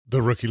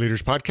The Rookie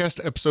Leaders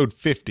Podcast, episode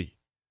 50,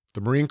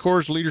 the Marine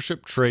Corps'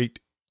 leadership trait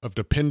of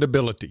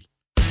dependability.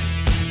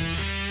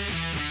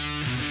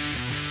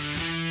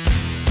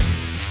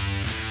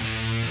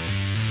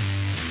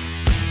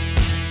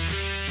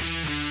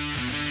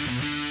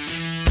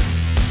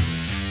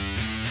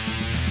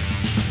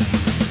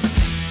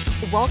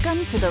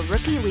 Welcome to the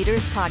Rookie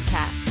Leaders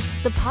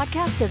Podcast, the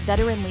podcast of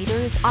veteran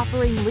leaders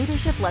offering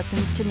leadership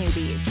lessons to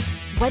newbies.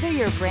 Whether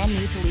you're brand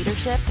new to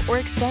leadership or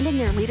expanding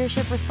your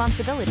leadership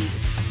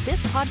responsibilities,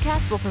 this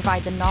podcast will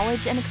provide the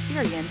knowledge and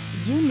experience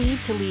you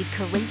need to lead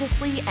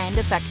courageously and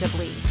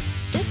effectively.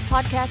 This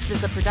podcast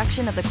is a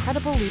production of the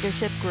Credible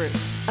Leadership Group,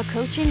 a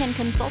coaching and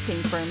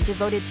consulting firm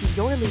devoted to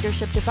your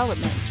leadership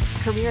development,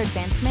 career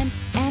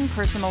advancement, and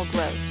personal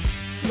growth.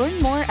 Learn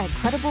more at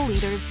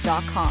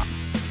credibleleaders.com.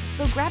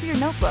 So grab your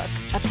notebook,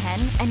 a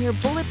pen, and your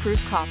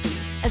bulletproof copy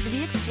as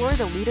we explore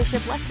the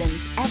leadership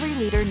lessons every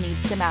leader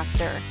needs to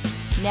master.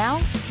 Now,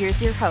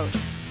 here's your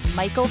host,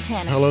 Michael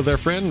Tanner. Hello there,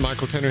 friend.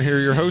 Michael Tanner here,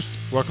 your host.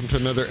 Welcome to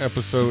another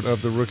episode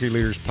of the Rookie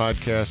Leaders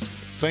Podcast.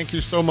 Thank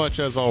you so much,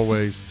 as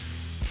always,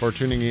 for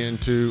tuning in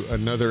to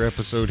another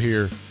episode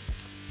here.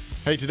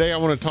 Hey, today I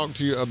want to talk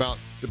to you about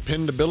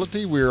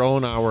dependability. We're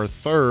on our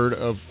third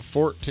of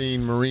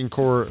 14 Marine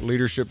Corps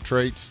leadership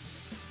traits.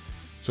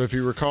 So if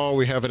you recall,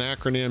 we have an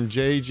acronym,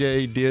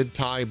 JJ, Did,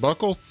 Tie,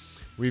 Buckle.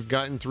 We've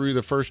gotten through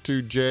the first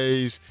two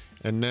J's,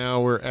 and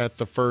now we're at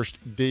the first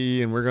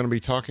D, and we're going to be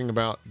talking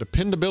about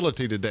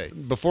dependability today.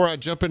 Before I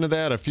jump into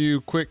that, a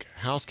few quick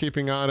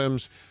housekeeping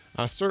items.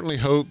 I certainly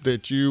hope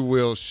that you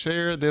will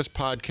share this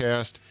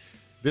podcast,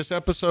 this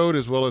episode,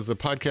 as well as the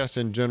podcast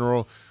in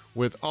general,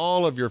 with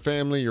all of your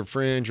family, your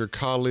friends, your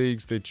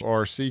colleagues that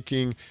are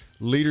seeking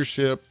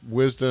leadership,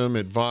 wisdom,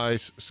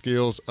 advice,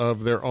 skills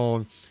of their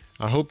own.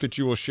 I hope that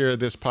you will share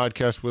this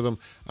podcast with them.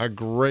 I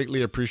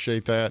greatly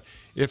appreciate that.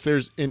 If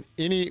there's in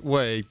any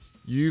way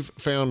you've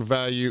found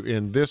value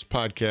in this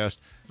podcast,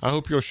 I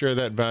hope you'll share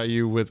that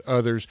value with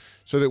others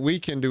so that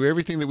we can do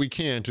everything that we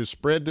can to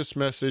spread this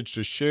message,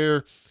 to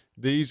share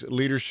these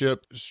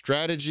leadership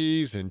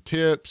strategies and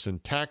tips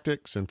and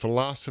tactics and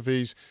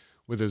philosophies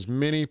with as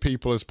many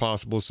people as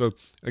possible. So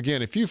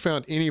again, if you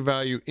found any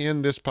value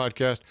in this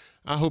podcast,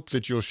 I hope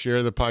that you'll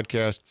share the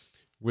podcast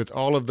with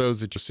all of those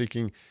that you're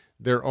seeking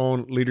their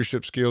own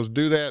leadership skills.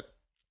 Do that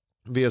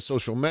via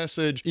social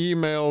message,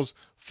 emails,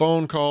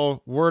 phone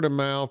call, word of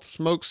mouth,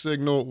 smoke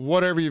signal,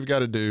 whatever you've got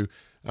to do.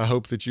 I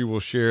hope that you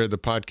will share the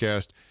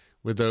podcast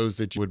with those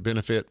that would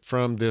benefit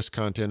from this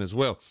content as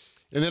well.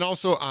 And then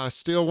also, I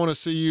still want to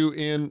see you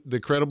in the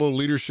Credible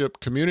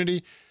Leadership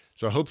community.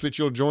 So I hope that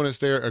you'll join us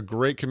there, a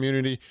great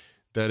community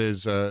that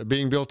is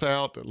being built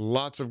out.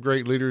 Lots of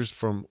great leaders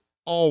from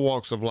all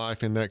walks of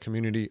life in that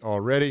community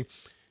already.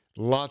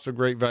 Lots of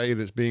great value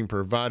that's being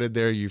provided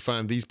there. You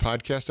find these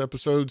podcast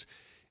episodes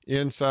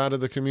inside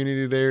of the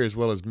community there, as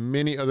well as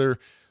many other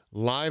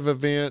live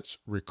events,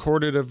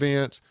 recorded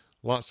events,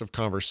 lots of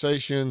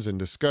conversations and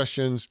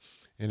discussions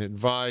and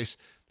advice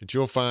that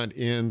you'll find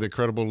in the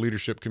Credible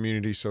Leadership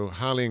community. So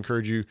highly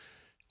encourage you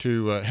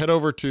to head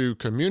over to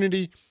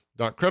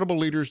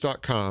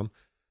community.credibleleaders.com.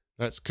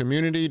 That's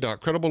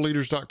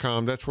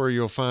community.credibleleaders.com. That's where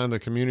you'll find the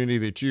community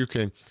that you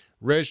can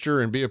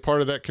register and be a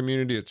part of that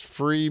community. It's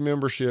free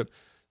membership.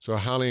 So I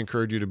highly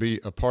encourage you to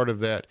be a part of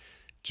that.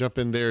 Jump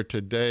in there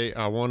today.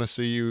 I want to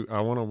see you.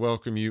 I want to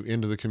welcome you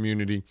into the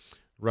community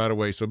right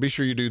away. So be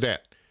sure you do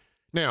that.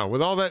 Now,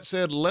 with all that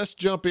said, let's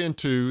jump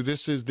into,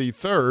 this is the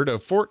third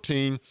of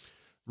 14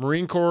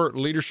 Marine Corps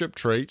leadership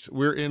traits.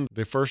 We're in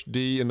the first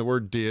D in the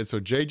word did. So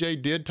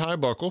JJ did tie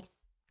buckle.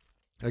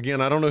 Again,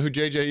 I don't know who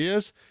JJ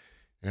is,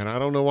 and I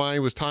don't know why he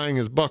was tying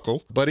his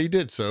buckle, but he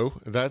did so.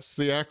 That's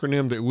the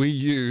acronym that we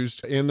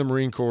used in the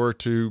Marine Corps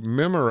to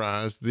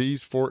memorize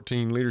these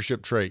 14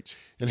 leadership traits.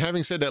 And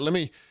having said that, let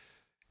me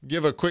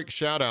give a quick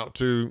shout out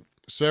to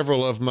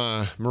several of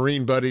my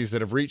Marine buddies that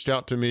have reached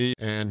out to me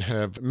and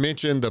have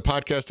mentioned the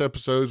podcast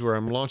episodes where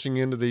I'm launching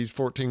into these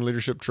 14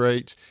 leadership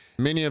traits.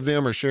 Many of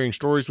them are sharing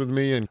stories with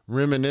me and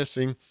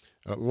reminiscing,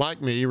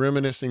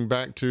 reminiscing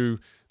back to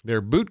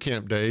their boot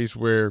camp days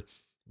where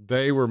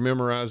they were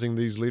memorizing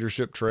these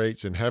leadership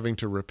traits and having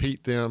to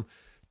repeat them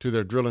to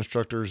their drill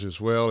instructors as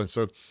well. And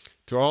so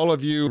to all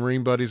of you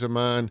Marine buddies of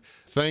mine,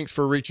 thanks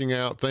for reaching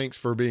out. Thanks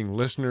for being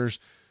listeners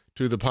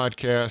to the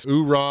podcast.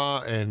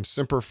 Hoorah and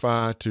Semper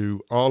Fi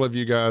to all of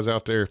you guys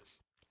out there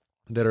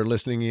that are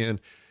listening in.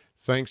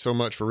 Thanks so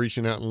much for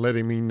reaching out and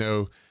letting me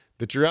know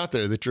that you're out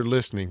there, that you're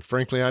listening.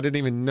 Frankly, I didn't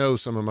even know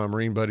some of my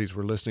Marine buddies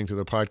were listening to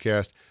the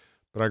podcast,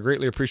 but I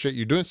greatly appreciate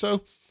you doing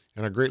so.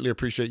 And I greatly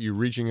appreciate you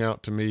reaching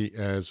out to me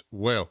as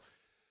well.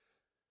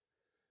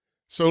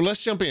 So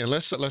let's jump in.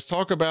 Let's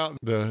talk about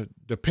the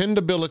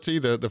dependability,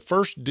 the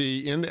first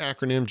D in the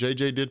acronym,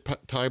 JJ did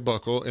tie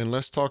buckle. And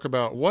let's talk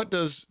about, what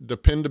does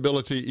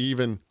dependability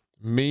even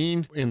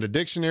mean in the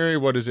dictionary?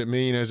 What does it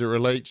mean as it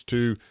relates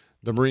to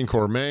the Marine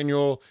Corps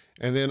manual?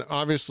 And then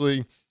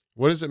obviously,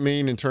 what does it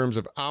mean in terms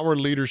of our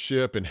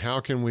leadership, and how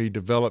can we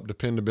develop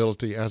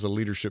dependability as a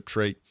leadership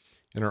trait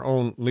in our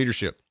own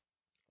leadership?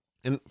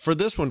 And for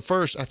this one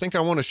first, I think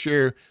I want to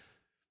share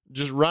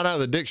just right out of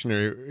the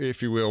dictionary,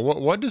 if you will.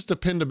 What does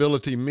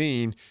dependability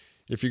mean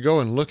if you go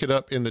and look it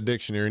up in the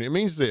dictionary? And it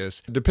means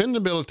this.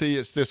 Dependability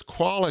is this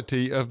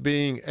quality of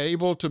being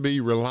able to be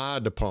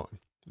relied upon,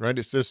 right?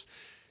 It's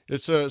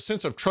a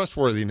sense of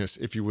trustworthiness,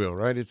 if you will,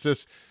 right? It's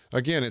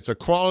a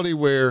quality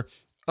where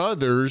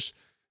others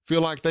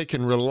feel like they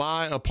can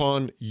rely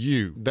upon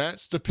you.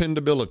 That's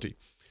dependability.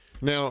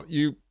 Now,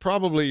 you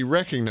probably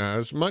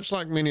recognize, much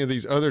like many of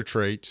these other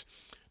traits,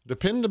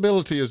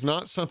 dependability is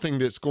not something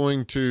that's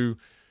going to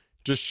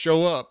just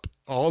show up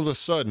all of a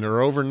sudden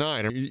or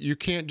overnight. You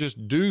can't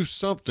just do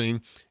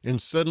something and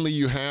suddenly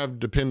you have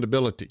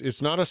dependability.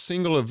 It's not a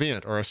single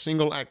event or a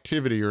single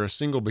activity or a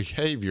single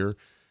behavior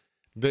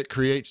that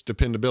creates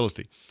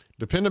dependability.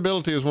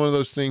 Dependability is one of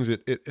those things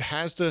that it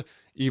has to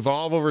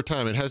evolve over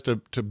time. It has to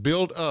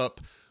build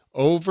up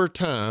over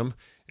time,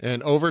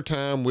 and over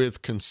time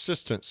with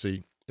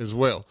consistency as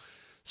well.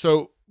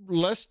 So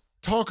let's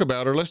talk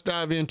about, or let's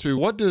dive into,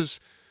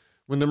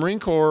 when the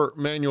Marine Corps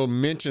manual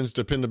mentions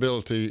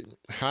dependability,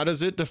 how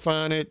does it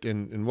define it,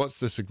 and what's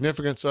the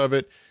significance of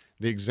it,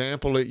 the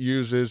example it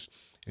uses,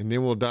 and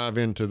then we'll dive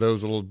into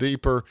those a little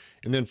deeper.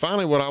 And then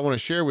finally, what I want to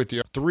share with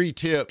you, 3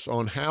 tips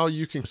on how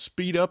you can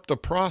speed up the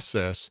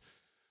process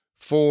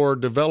for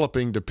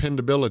developing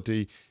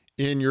dependability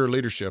in your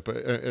leadership.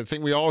 I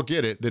think we all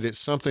get it, that it's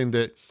something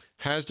that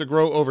has to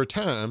grow over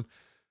time,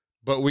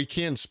 but we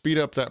can speed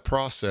up that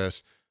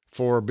process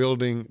for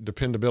building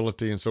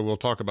dependability. And so we'll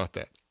talk about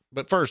that.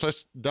 But first,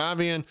 let's dive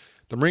in.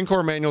 The Marine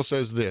Corps manual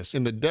says this.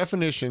 In the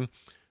definition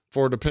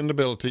for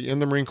dependability in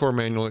the Marine Corps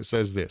manual, it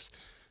says this: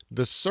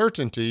 the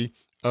certainty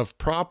of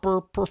proper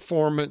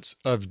performance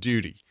of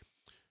duty.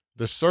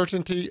 The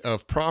certainty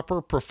of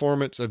proper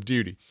performance of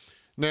duty.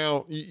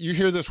 Now, you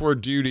hear this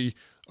word duty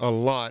a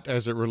lot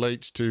as it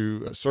relates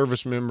to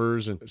service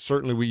members, and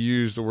certainly we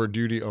use the word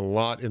duty a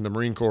lot in the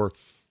Marine Corps.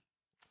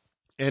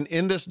 And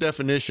in this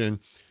definition,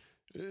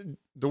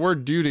 the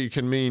word duty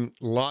can mean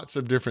lots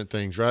of different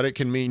things, right? It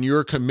can mean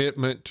your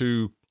commitment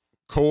to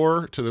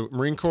the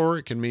Marine Corps.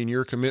 It can mean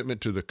your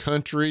commitment to the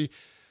country,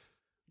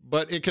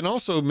 but it can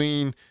also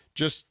mean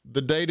just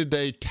the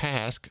day-to-day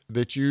task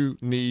that you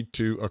need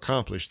to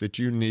accomplish, that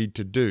you need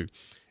to do.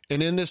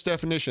 And in this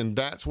definition,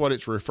 that's what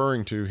it's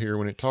referring to here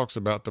when it talks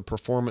about the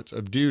performance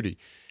of duty.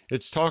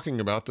 It's talking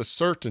about the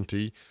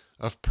certainty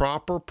of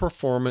proper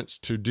performance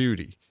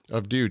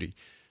of duty.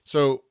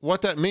 So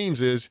what that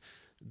means is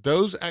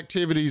those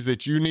activities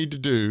that you need to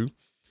do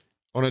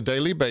on a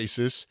daily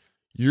basis,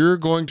 you're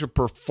going to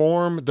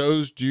perform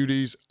those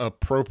duties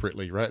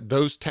appropriately, right?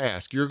 Those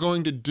tasks, you're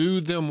going to do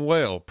them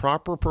well,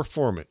 proper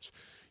performance.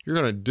 You're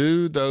going to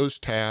do those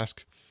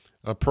tasks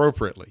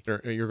appropriately.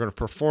 You're going to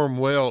perform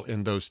well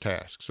in those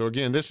tasks. So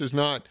again, this is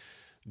not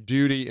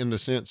duty in the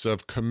sense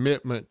of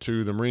commitment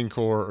to the Marine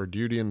Corps or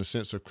duty in the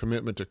sense of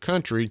commitment to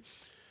country,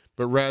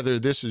 but rather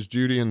this is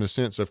duty in the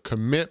sense of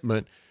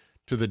commitment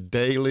to the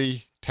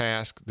daily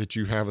task that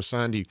you have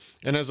assigned to you.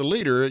 And as a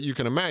leader, you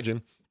can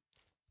imagine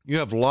you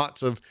have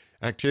lots of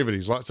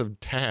activities, lots of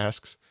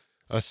tasks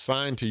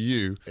assigned to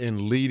you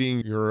in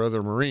leading your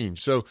other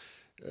Marines. So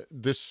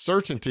this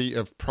certainty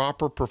of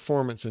proper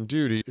performance and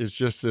duty is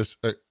just this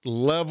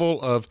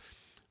level of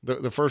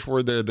the first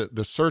word there,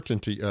 the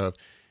certainty of,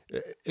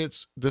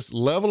 it's this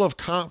level of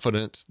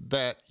confidence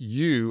that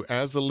you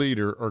as the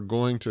leader are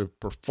going to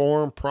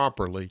perform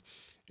properly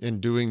in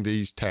doing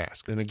these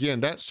tasks. And again,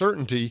 that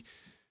certainty,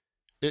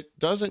 it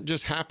doesn't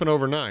just happen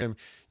overnight.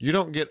 You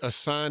don't get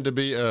assigned to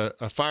be a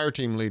fire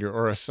team leader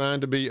or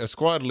assigned to be a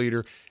squad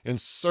leader, and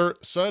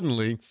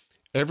suddenly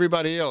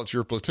everybody else,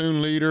 your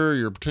platoon leader,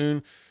 your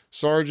platoon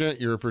sergeant,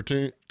 your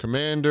platoon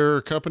commander,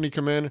 company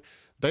commander,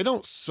 they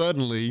don't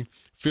suddenly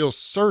feel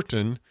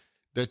certain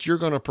that you're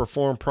going to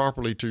perform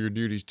properly to your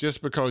duties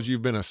just because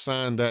you've been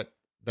assigned that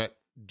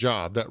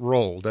job, that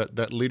role,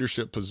 that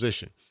leadership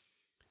position.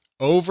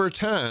 Over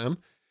time,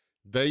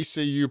 they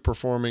see you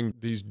performing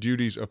these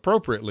duties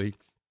appropriately,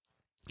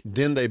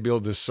 then they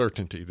build this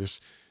certainty,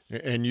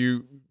 and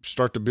you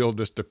start to build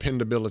this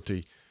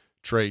dependability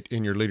trait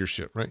in your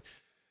leadership, right?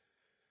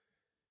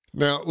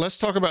 Now, let's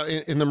talk about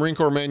in the Marine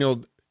Corps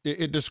manual,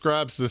 it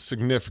describes the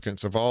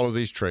significance of all of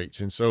these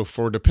traits. And so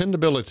for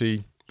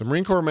dependability, the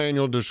Marine Corps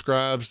manual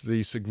describes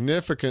the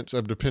significance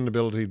of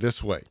dependability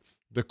this way: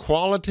 the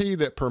quality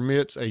that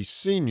permits a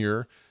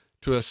senior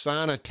to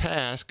assign a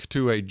task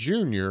to a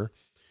junior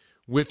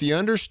with the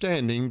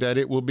understanding that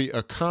it will be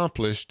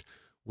accomplished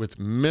with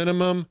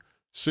minimum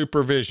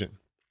supervision.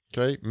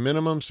 Okay,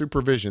 minimum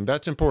supervision.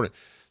 That's important.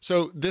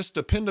 So this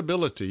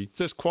dependability,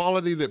 this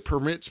quality that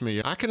permits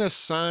me, I can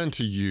assign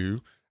to you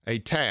a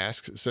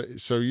task.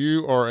 So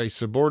you are a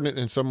subordinate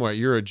in some way.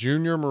 You're a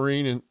junior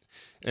Marine,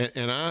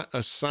 and I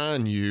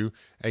assign you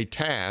a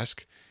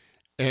task,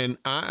 and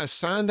I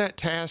assign that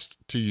task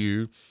to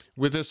you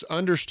with this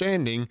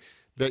understanding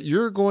that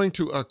you're going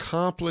to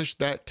accomplish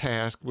that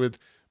task with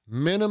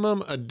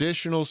minimum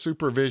additional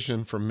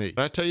supervision from me.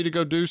 When I tell you to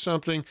go do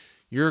something,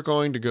 you're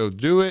going to go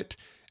do it,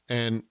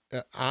 and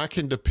I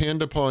can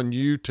depend upon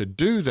you to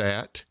do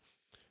that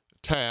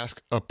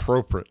task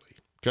appropriately.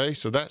 Okay,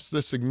 so that's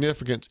the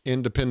significance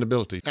in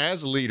dependability.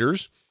 As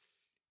leaders,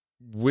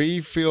 we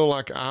feel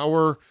like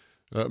our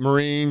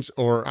Marines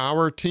or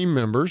our team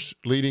members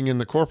leading in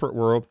the corporate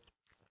world,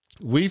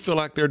 we feel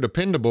like they're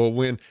dependable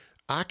when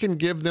I can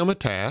give them a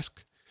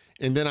task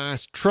and then I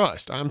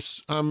trust.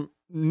 I'm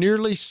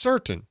nearly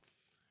certain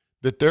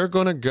that they're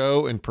going to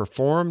go and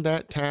perform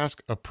that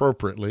task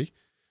appropriately.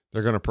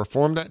 They're going to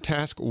perform that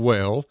task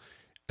well,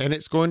 and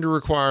it's going to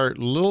require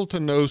little to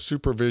no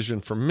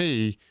supervision from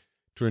me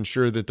to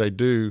ensure that they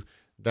do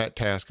that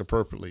task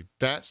appropriately.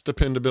 That's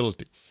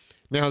dependability.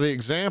 Now, the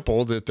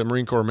example that the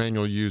Marine Corps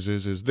Manual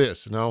uses is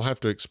this, and I'll have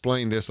to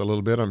explain this a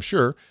little bit, I'm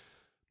sure,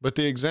 but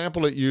the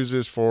example it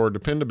uses for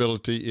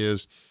dependability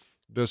is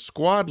the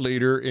squad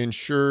leader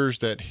ensures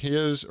that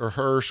his or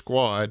her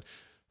squad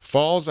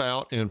falls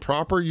out in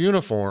proper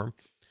uniform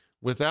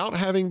without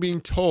having been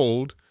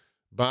told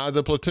by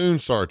the platoon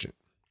sergeant.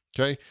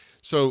 Okay,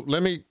 so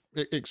let me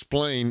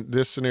explain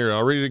this scenario.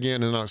 I'll read it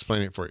again and I'll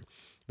explain it for you.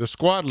 The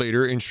squad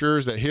leader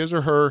ensures that his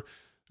or her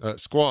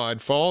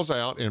squad falls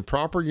out in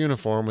proper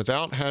uniform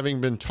without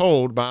having been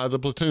told by the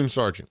platoon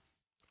sergeant.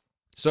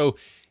 So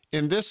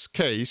in this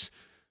case,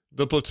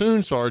 the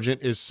platoon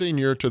sergeant is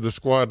senior to the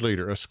squad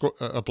leader.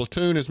 A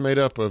platoon is made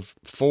up of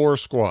 4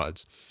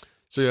 squads.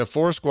 So you have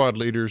 4 squad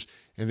leaders,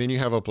 and then you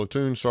have a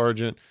platoon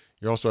sergeant.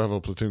 You also have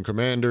a platoon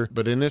commander,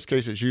 but in this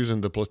case, it's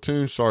using the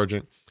platoon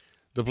sergeant.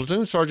 The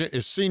platoon sergeant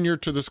is senior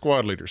to the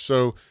squad leader.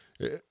 So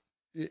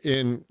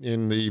in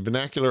the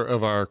vernacular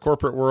of our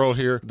corporate world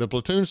here, the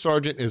platoon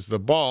sergeant is the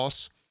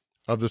boss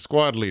of the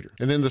squad leader.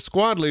 And then the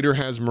squad leader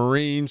has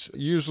Marines.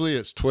 Usually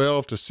it's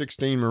 12 to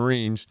 16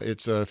 Marines.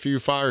 It's a few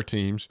fire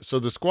teams. So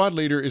the squad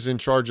leader is in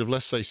charge of,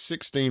 let's say,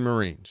 16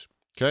 Marines.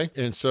 Okay.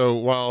 And so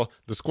while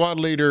the squad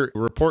leader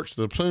reports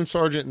to the platoon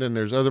sergeant, then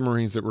there's other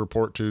Marines that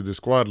report to the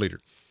squad leader.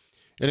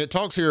 And it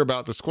talks here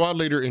about the squad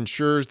leader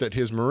ensures that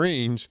his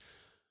Marines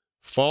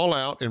fall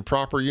out in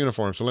proper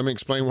uniform. So let me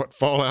explain what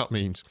fall out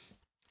means.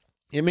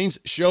 It means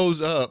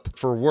shows up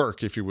for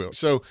work, if you will.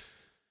 So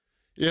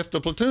if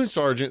the platoon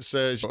sergeant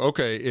says,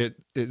 okay,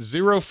 it's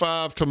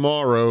 05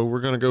 tomorrow,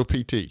 we're going to go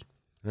PT,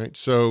 right?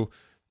 So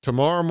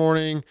tomorrow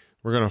morning,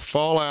 we're going to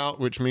fall out,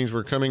 which means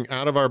we're coming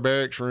out of our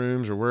barracks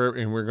rooms or wherever,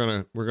 and we're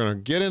going to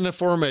get into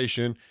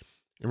formation,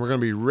 and we're going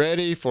to be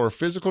ready for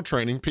physical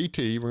training,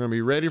 PT. We're going to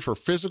be ready for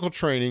physical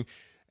training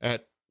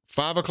at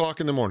 5 o'clock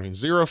in the morning,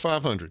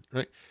 0500,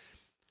 right?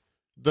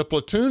 The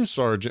platoon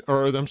sergeant,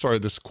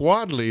 the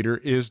squad leader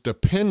is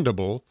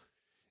dependable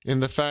in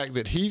the fact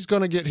that he's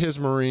going to get his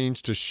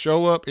Marines to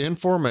show up in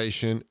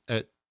formation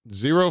at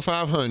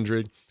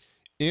 0500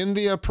 in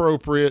the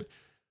appropriate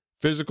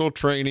physical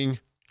training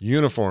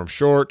uniform,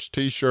 shorts,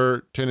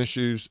 t-shirt, tennis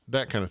shoes,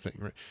 that kind of thing,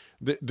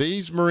 right?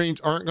 These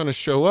Marines aren't going to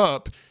show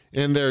up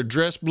in their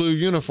dress blue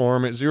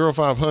uniform at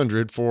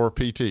 0500 for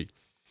PT.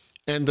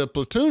 And the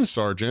platoon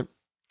sergeant,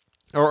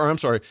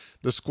 the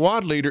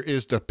squad leader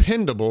is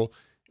dependable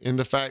in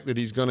the fact that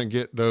he's going to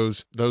get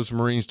those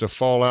Marines to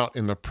fall out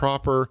in the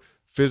proper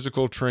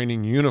physical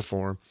training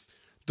uniform.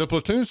 The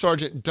platoon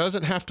sergeant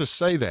doesn't have to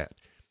say that.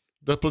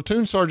 The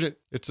platoon sergeant,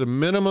 it's a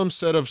minimum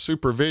set of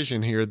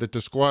supervision here that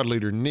the squad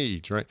leader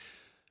needs, right?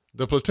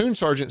 The platoon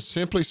sergeant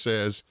simply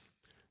says,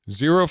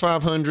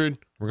 0500,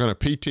 we're going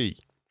to PT.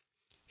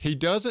 He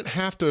doesn't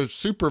have to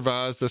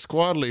supervise the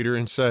squad leader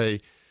and say,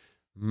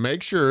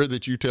 make sure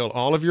that you tell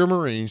all of your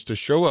Marines to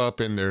show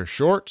up in their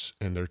shorts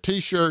and their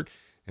t-shirt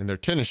and their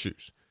tennis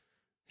shoes.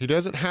 He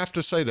doesn't have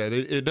to say that.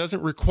 It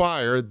doesn't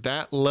require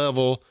that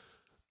level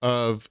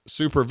of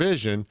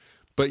supervision,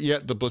 but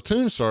yet the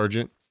platoon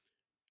sergeant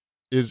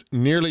is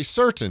nearly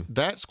certain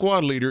that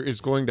squad leader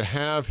is going to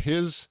have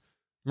his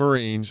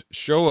Marines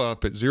show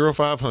up at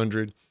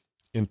 0500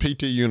 in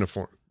PT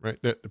uniform,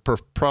 right? That the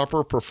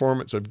proper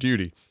performance of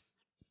duty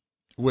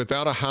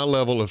without a high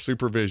level of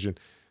supervision.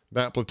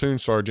 That platoon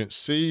sergeant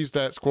sees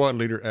that squad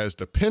leader as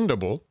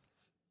dependable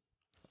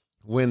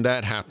when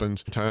that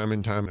happens time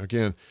and time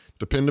again.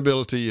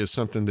 Dependability is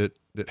something that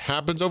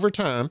happens over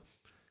time,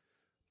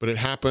 but it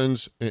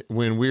happens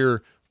when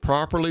we're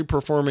properly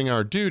performing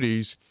our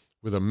duties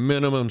with a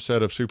minimum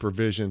set of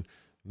supervision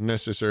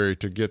necessary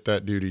to get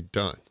that duty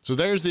done. So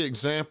there's the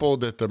example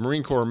that the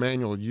Marine Corps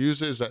Manual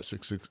uses. That's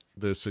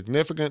the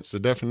significance, the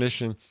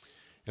definition,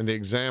 and the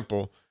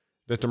example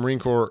that the Marine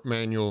Corps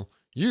Manual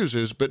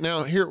uses. But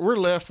now here we're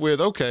left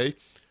with, okay,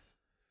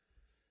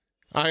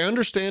 I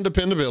understand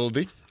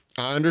dependability.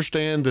 I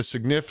understand the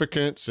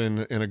significance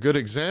and a good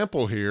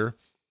example here,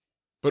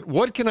 but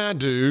what can I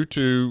do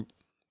to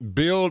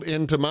build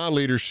into my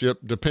leadership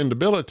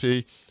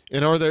dependability?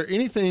 And are there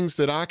any things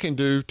that I can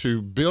do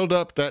to build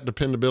up that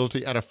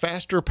dependability at a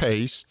faster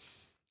pace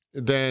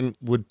than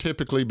would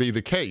typically be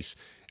the case?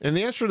 And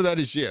the answer to that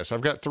is yes.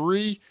 I've got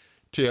 3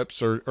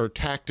 tips or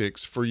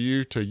tactics for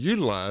you to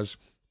utilize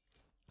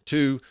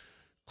to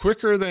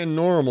quicker than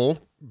normal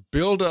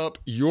build up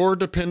your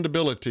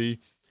dependability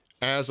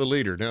as a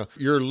leader. Now,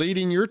 you're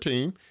leading your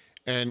team,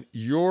 and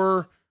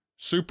your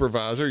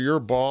supervisor, your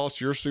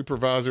boss, your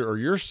supervisor, or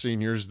your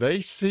seniors,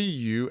 they see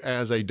you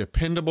as a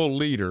dependable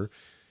leader,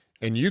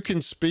 and you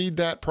can speed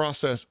that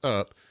process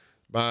up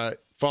by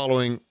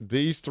following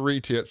these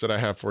 3 tips that I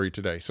have for you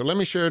today. So let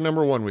me share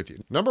number 1 with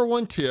you. Number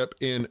 1 tip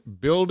in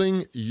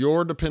building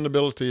your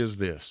dependability is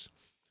this: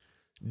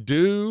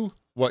 do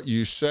what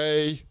you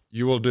say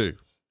you will do.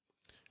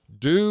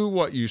 Do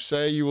what you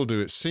say you will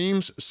do. It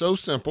seems so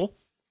simple.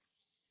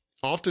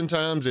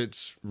 Oftentimes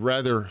it's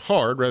rather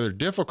hard, rather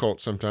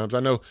difficult sometimes. I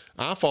know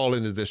I fall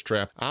into this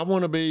trap. I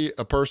want to be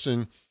a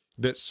person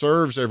that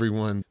serves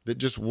everyone, that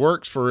just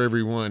works for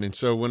everyone. And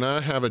so when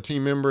I have a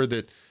team member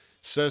that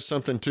says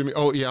something to me,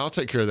 oh yeah, I'll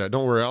take care of that.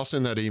 Don't worry, I'll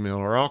send that email,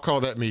 or I'll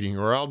call that meeting,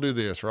 or I'll do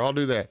this, or I'll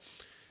do that.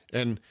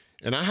 And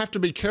I have to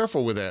be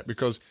careful with that,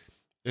 because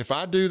if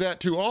I do that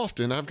too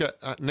often,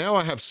 now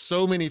I have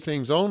so many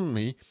things on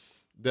me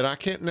that I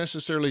can't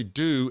necessarily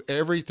do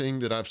everything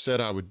that I've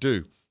said I would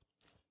do.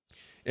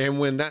 And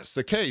when that's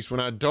the case, when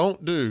I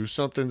don't do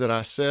something that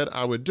I said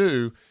I would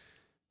do,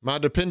 my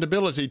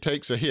dependability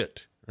takes a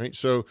hit, right?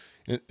 So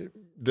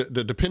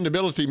the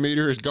dependability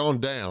meter has gone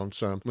down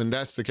some when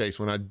that's the case,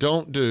 when I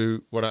don't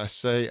do what I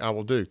say I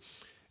will do.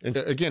 And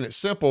again, it's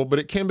simple, but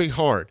it can be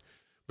hard.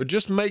 But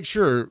just make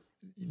sure,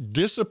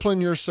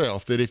 discipline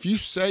yourself that if you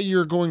say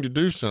you're going to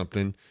do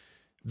something,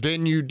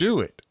 then you do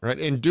it, right?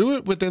 And do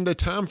it within the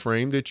time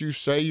frame that you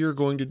say you're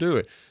going to do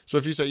it. So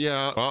if you say,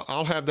 yeah,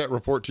 I'll have that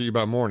report to you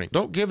by morning,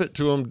 don't give it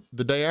to them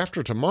the day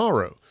after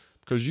tomorrow,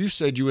 because you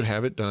said you would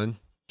have it done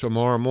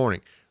tomorrow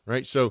morning,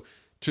 right? So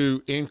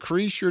to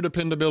increase your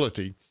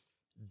dependability,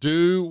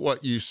 do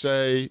what you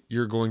say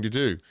you're going to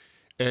do.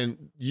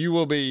 And you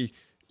will be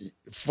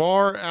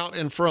far out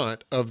in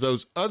front of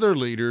those other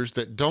leaders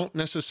that don't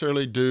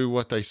necessarily do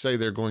what they say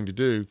they're going to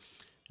do.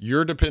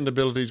 Your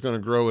dependability is going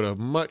to grow at a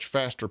much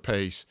faster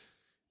pace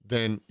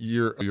than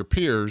your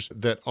peers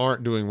that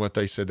aren't doing what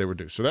they said they would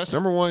do. So that's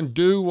number 1,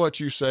 do what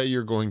you say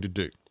you're going to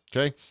do,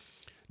 okay?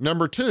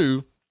 Number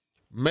 2,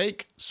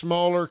 make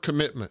smaller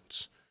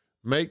commitments.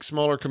 Make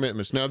smaller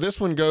commitments. Now, this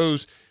one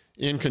goes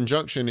in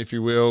conjunction, if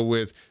you will,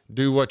 with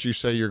do what you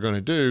say you're going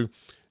to do.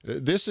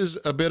 This is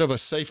a bit of a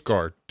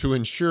safeguard to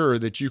ensure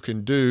that you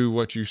can do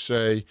what you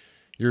say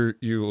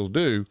you will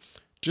do.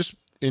 Just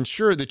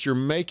ensure that you're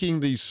making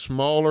these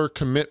smaller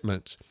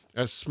commitments,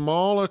 as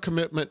small a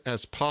commitment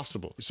as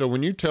possible. So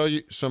when you tell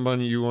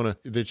somebody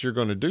that you're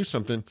going to do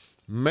something,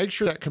 make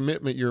sure that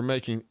commitment you're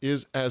making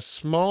is as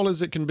small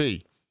as it can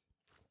be.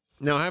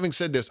 Now, having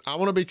said this, I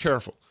want to be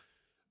careful.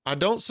 I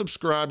don't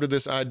subscribe to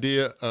this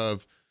idea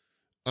of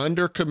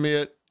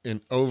undercommit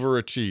and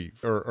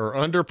overachieve, or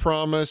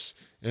underpromise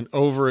and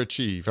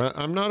overachieve.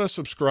 I'm not a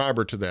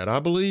subscriber to that. I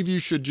believe you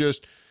should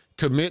just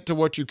commit to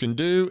what you can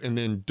do and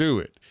then do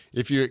it.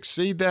 If you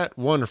exceed that,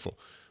 wonderful.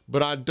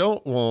 But I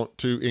don't want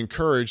to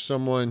encourage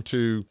someone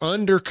to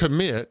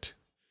undercommit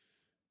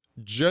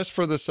just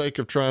for the sake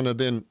of trying to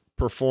then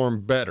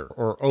perform better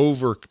or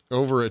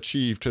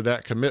overachieve to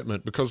that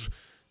commitment, because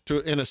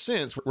in a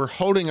sense, we're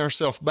holding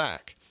ourselves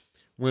back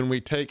when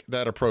we take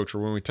that approach, or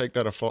when we take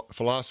that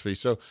philosophy.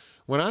 So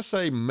when I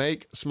say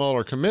make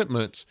smaller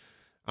commitments,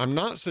 I'm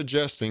not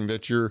suggesting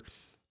that you're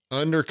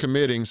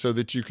undercommitting so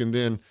that you can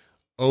then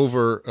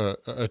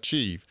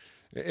overachieve.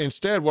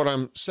 Instead, what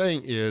I'm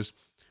saying is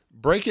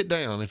break it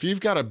down. If you've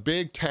got a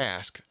big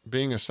task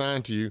being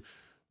assigned to you,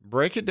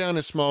 break it down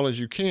as small as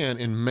you can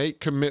and make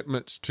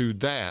commitments to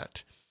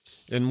that.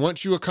 And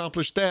once you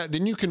accomplish that,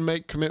 then you can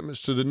make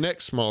commitments to the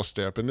next small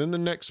step, and then the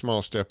next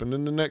small step, and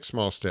then the next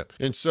small step.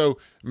 And so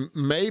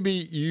maybe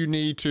you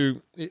need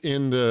to,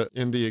 in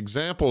the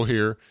example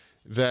here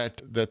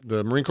that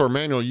the Marine Corps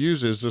manual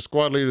uses, the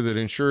squad leader that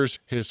ensures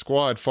his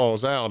squad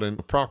falls out in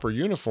a proper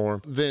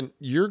uniform, then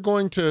you're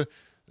going to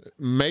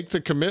make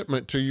the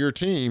commitment to your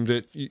team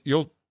that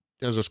you'll,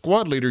 as a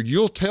squad leader,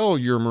 you'll tell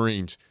your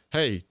Marines,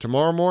 hey,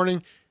 tomorrow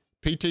morning,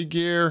 PT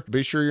gear,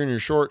 be sure you're in your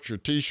shorts, your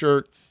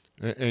t-shirt,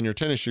 and your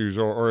tennis shoes,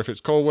 or if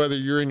it's cold weather,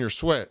 you're in your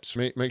sweats.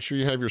 Make sure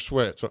you have your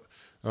sweats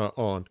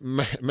on.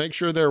 Make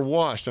sure they're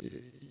washed.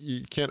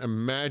 You can't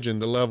imagine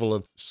the level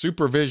of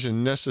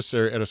supervision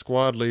necessary at a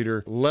squad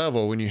leader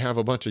level when you have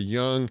a bunch of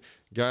young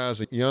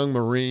guys, young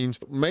Marines.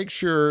 Make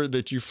sure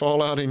that you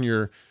fall out in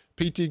your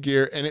PT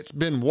gear and it's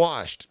been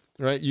washed,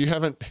 right? You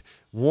haven't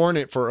worn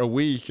it for a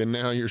week and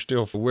now you're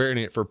still wearing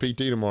it for PT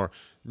tomorrow.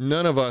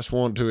 None of us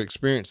want to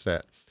experience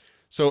that.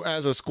 So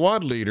as a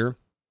squad leader,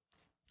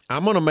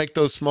 I'm going to make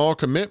those small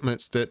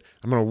commitments that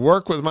I'm going to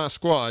work with my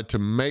squad to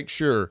make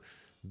sure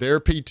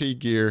their PT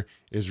gear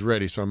is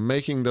ready. So I'm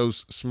making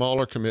those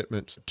smaller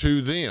commitments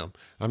to them.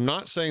 I'm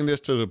not saying this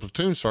to the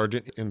platoon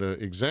sergeant in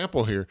the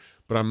example here,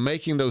 but I'm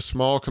making those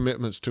small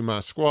commitments to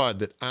my squad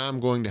that I'm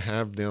going to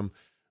have them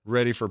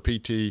ready for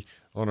PT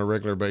on a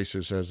regular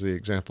basis, as the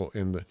example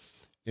in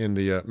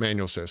the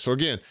manual says. So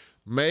again,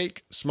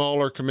 make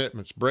smaller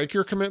commitments. Break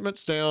your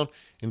commitments down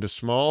into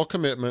small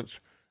commitments,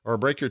 or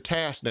break your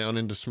task down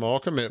into small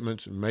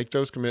commitments and make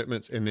those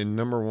commitments. And then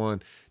number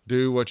 1,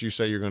 do what you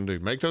say you're going to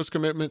do. Make those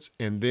commitments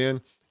and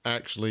then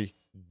actually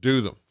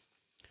do them.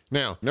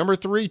 Now, number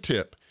 3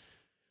 tip,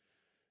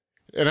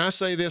 and I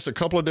say this a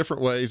couple of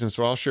different ways, and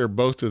so I'll share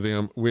both of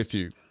them with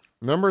you.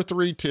 Number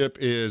 3 tip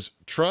is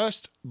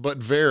trust but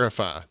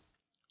verify,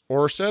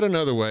 Or said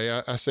another way,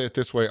 I say it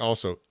this way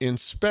also: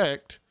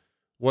 inspect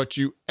what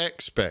you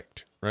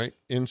expect, right?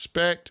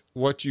 Inspect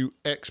what you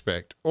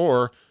expect,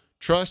 or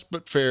trust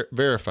but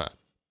verify.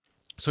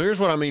 So here's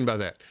what I mean by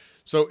that.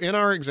 So in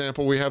our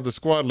example, we have the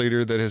squad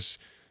leader that is,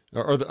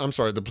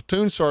 the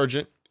platoon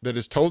sergeant that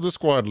has told the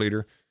squad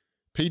leader,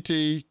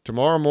 PT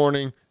tomorrow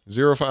morning,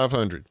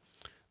 0500.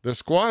 The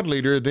squad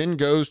leader then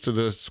goes to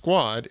the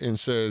squad and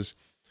says,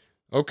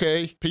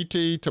 okay,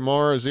 PT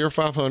tomorrow,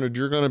 0500,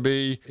 you're going to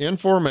be in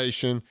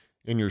formation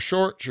in your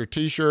shorts, your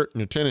t-shirt,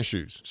 and your tennis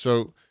shoes.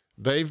 So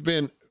he's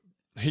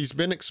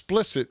been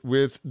explicit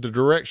with the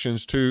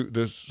directions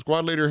the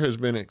squad leader has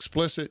been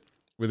explicit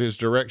with his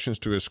directions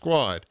to his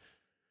squad.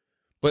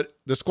 But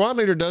the squad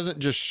leader doesn't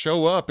just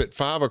show up at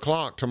 5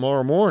 o'clock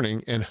tomorrow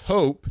morning and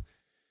hope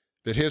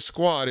that his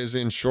squad is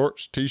in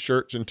shorts,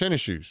 t-shirts, and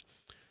tennis shoes.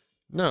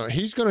 No,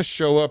 he's going to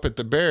show up at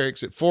the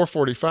barracks at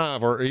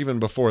 4:45 or even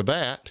before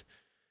that,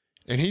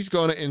 and he's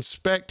going to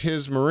inspect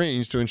his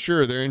Marines to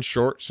ensure they're in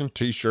shorts and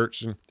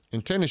t-shirts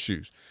and tennis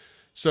shoes.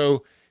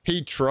 So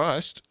he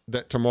trusts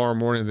that tomorrow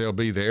morning they'll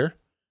be there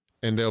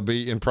and they'll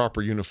be in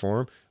proper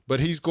uniform, but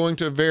he's going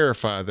to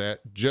verify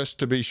that just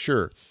to be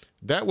sure.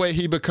 That way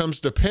he becomes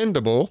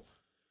dependable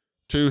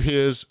to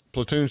his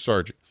platoon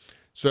sergeant.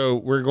 So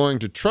we're going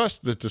to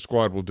trust that the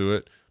squad will do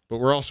it, but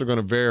we're also going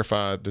to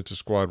verify that the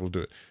squad will do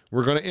it.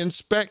 We're going to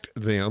inspect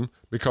them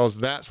because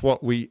that's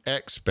what we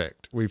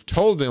expect. We've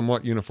told them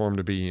what uniform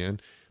to be in,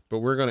 but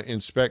we're going to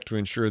inspect to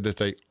ensure that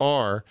they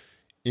are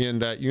in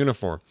that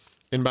uniform.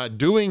 And by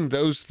doing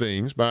those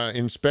things, by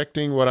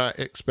inspecting what I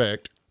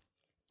expect,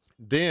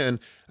 then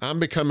I'm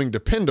becoming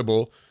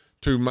dependable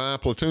to my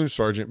platoon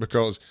sergeant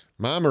because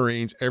my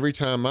Marines, every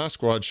time my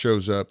squad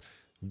shows up,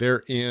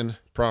 they're in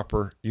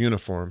proper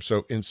uniform.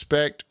 So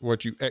inspect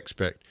what you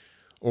expect,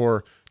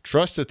 or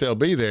trust that they'll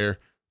be there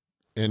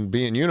and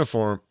be in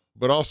uniform,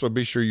 but also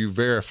be sure you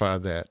verify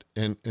that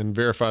and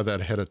verify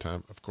that ahead of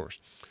time, of course.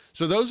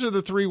 So those are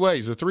the 3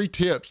 ways, the 3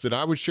 tips that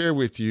I would share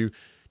with you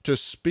to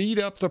speed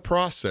up the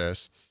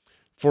process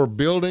for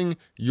building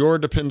your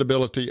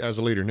dependability as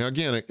a leader. Now,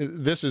 again,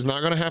 this is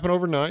not going to happen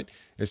overnight.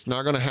 It's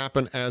not going to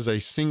happen as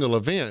a single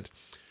event.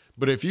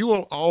 But if you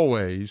will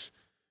always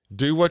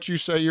do what you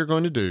say you're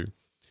going to do,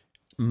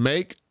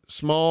 make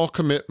small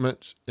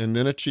commitments and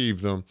then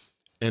achieve them,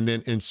 and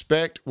then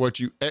inspect what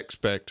you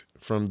expect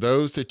from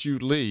those that you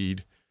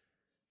lead,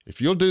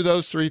 if you'll do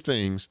those 3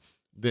 things,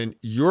 then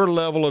your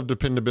level of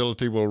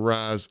dependability will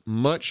rise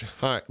much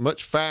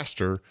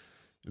faster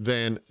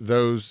than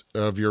those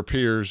of your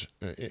peers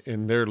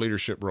in their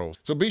leadership roles.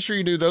 So be sure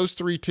you do those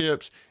 3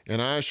 tips, and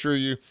I assure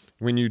you,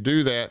 when you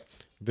do that,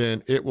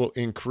 then it will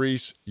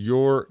increase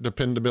your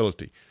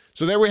dependability.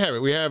 So there we have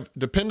it. We have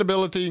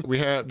dependability.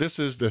 This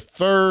is the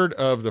 3rd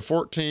of the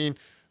 14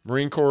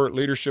 Marine Corps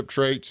leadership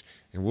traits,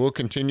 and we'll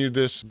continue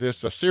this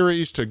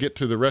series to get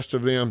to the rest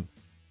of them.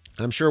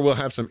 I'm sure we'll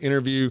have some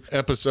interview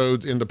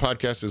episodes in the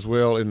podcast as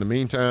well in the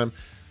meantime.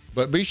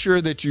 But be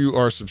sure that you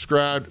are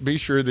subscribed. Be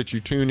sure that you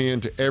tune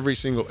in to every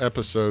single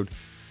episode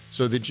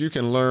so that you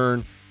can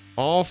learn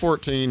all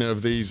 14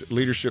 of these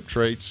leadership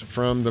traits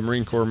from the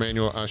Marine Corps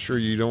Manual. I assure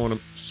you don't want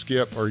to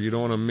skip or you don't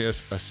want to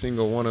miss a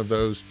single one of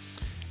those.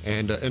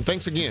 And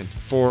thanks again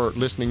for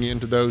listening in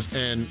to those.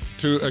 And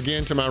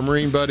to my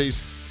Marine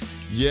buddies,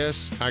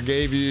 yes, I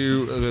gave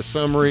you the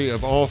summary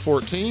of all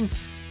 14,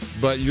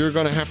 but you're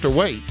going to have to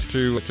wait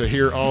to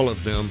hear all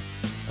of them.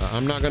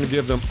 I'm not going to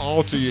give them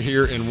all to you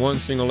here in one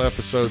single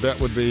episode. That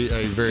would be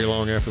a very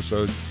long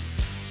episode.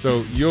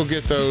 So you'll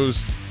get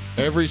those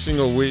every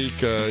single week.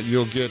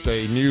 You'll get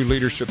a new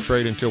leadership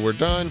trait until we're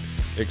done,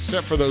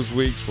 except for those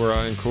weeks where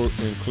I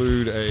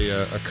include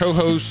a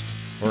co-host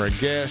or a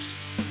guest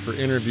for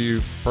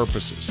interview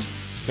purposes.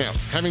 Now,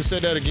 having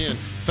said that, again,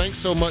 thanks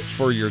so much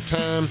for your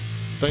time.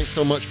 Thanks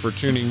so much for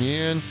tuning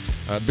in.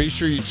 Be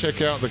sure you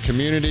check out the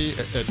community,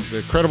 at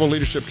the Credible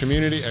Leadership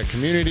community at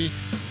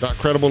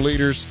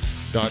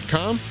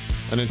community.credibleleaders.com.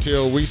 And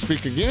until we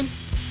speak again,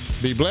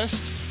 be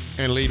blessed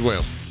and lead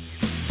well.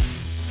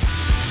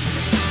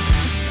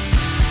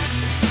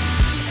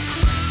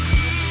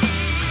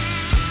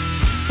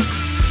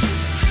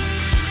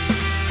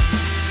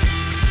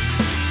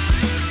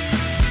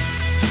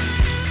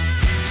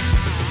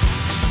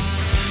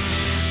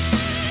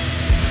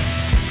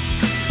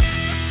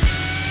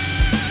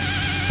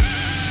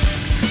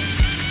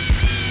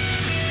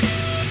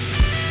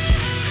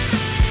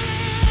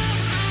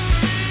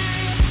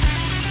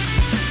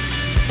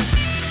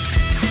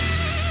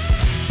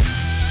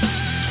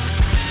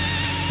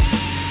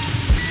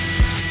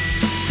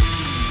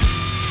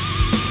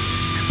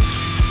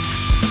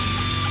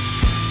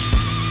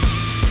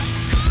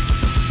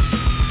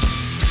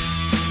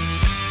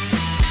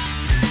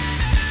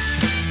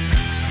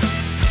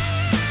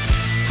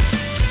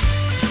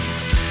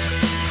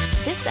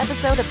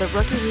 Episode of the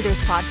Rookie Leaders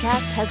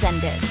podcast has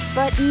ended,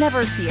 but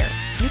never fear.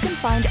 You can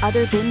find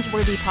other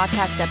binge-worthy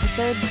podcast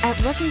episodes at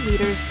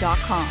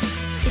rookieleaders.com.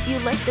 If you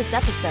liked this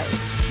episode,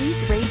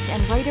 please rate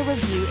and write a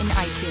review in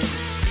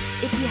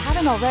iTunes. If you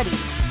haven't already,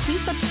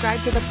 please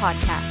subscribe to the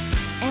podcast.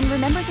 And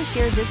remember to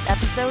share this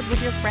episode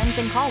with your friends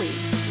and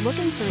colleagues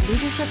looking for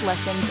leadership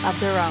lessons of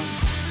their own.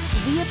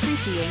 We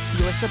appreciate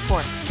your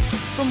support.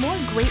 For more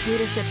great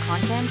leadership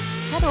content,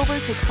 head over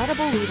to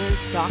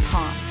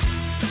credibleleaders.com.